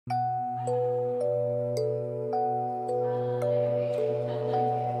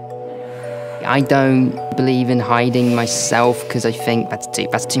I don't believe in hiding myself because I think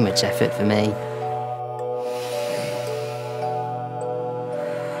that's too much effort for me.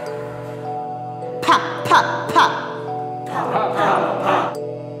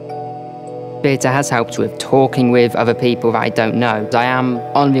 Theatre has helped with talking with other people that I don't know. I am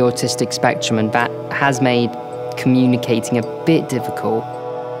on the autistic spectrum, and that has made communicating a bit difficult.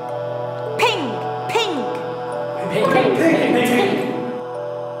 Ping! Ping! Ping! Ping! Ping! Ping!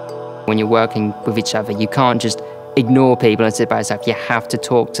 When you're working with each other, you can't just ignore people and sit by yourself. You have to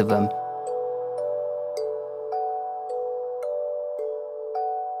talk to them.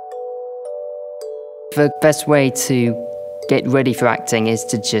 The best way to get ready for acting is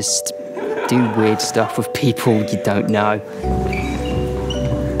to just do weird stuff with people you don't know.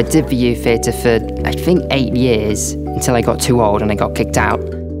 I did the youth theatre for, I think, 8 years, until I got too old and I got kicked out.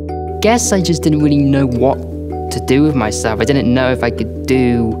 Guess I just didn't really know what to do with myself. I didn't know if I could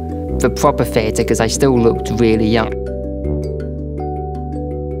do the proper theatre because I still looked really young.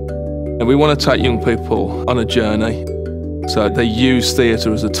 And we want to take young people on a journey, so they use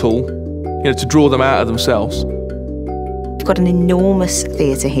theatre as a tool, to draw them out of themselves. We've got an enormous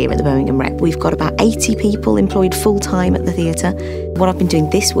theatre here at the Birmingham Rep. We've got about 80 people employed full-time at the theatre. What I've been doing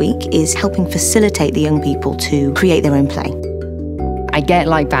this week is helping facilitate the young people to create their own play. I get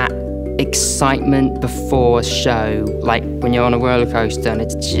like that excitement before a show, like when you're on a roller coaster and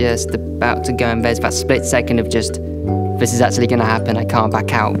it's just about to go, and there's that split second of just, this is actually going to happen, I can't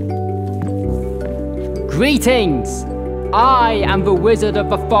back out. Greetings! I am the Wizard of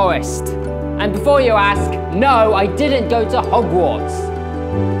the Forest. And before you ask, no, I didn't go to Hogwarts.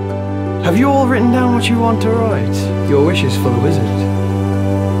 Have you all written down what you want to write? Your wishes for the wizard.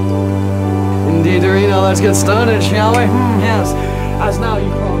 Indeed, Arena, let's get started, shall we? Yes, as now you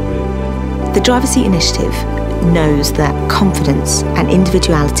probably... The Driver's Seat Initiative knows that confidence and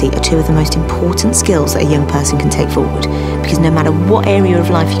individuality are two of the most important skills that a young person can take forward. Because no matter what area of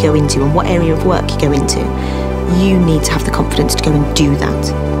life you go into and what area of work you go into, you need to have the confidence to go and do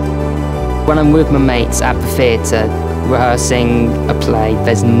that. When I'm with my mates at the theatre, rehearsing a play,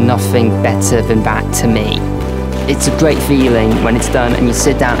 there's nothing better than that to me. It's a great feeling when it's done and you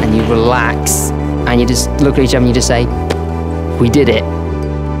sit down and you relax and you just look at each other and you just say, we did it.